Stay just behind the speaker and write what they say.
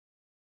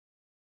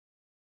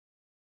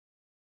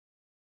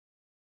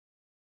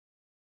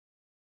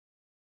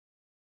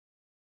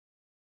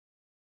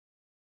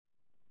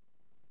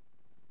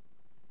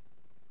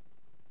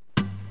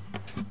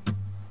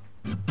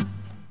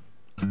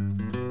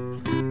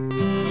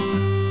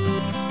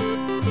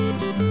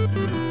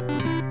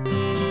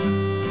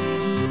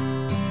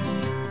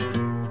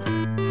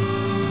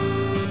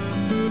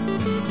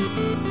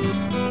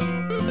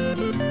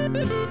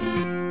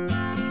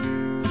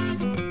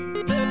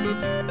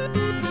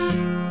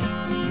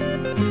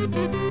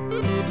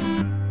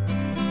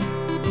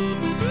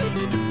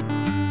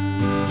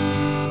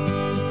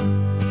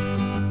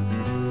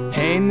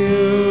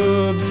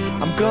noobs.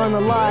 I'm gonna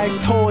like,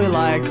 totally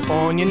like,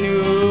 own you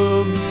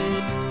noobs.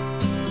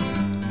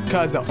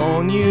 Cause I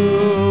own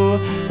you,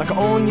 like I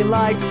own you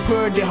like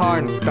pretty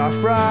hard and stuff,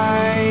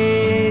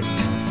 right?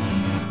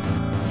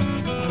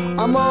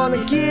 I'm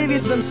gonna give you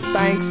some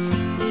spanks,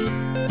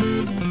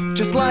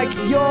 just like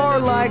you're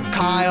like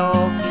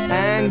Kyle,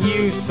 and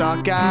you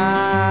suck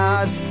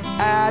ass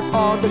at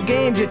all the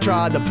games you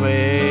try to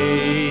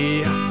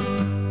play.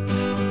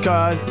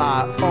 Cause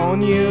I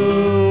own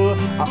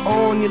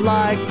you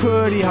like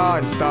pretty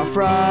hard and stuff,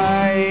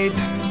 right?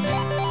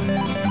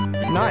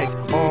 Nice,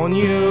 own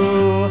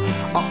you,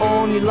 I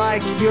own you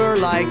like you're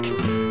like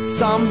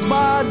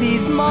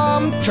somebody's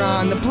mom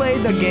trying to play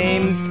the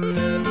games.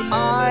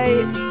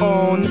 I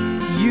own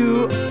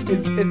you.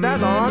 Is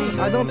that on?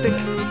 I don't think.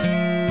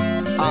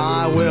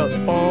 I will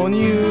own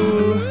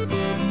you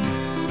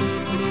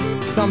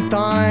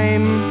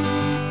sometime,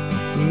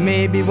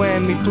 maybe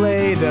when we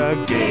play the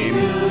game.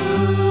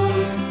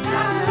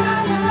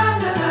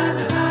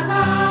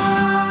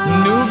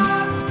 Noobs,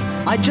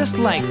 I just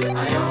like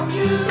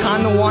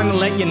kinda wanna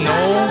let you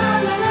know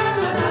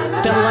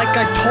that like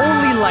I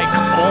totally like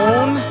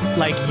own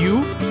like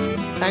you,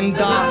 and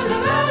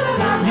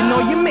you know,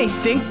 you may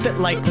think that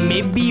like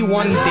maybe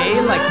one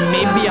day like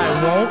maybe I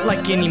won't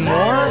like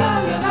anymore,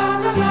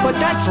 but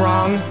that's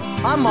wrong.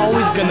 I'm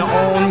always gonna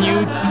own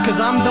you cause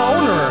I'm the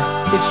owner.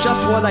 It's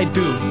just what I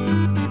do.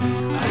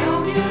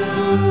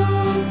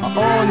 I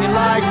own you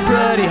like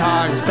pretty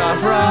hard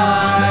stuff,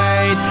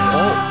 right?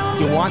 Oh,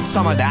 you want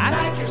some of that?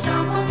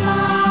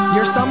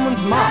 You're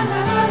someone's mom.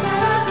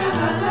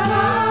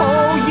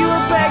 Oh,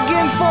 you're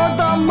begging for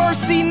the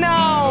mercy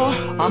now.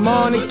 I'm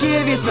gonna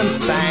give you some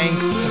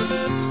spanks,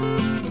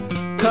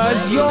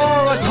 cause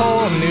you're a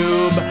total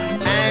noob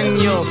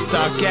and you'll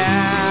suck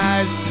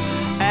ass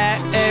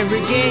at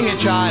every game you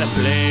try to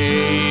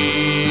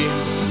play.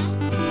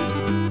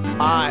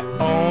 I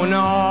own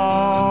all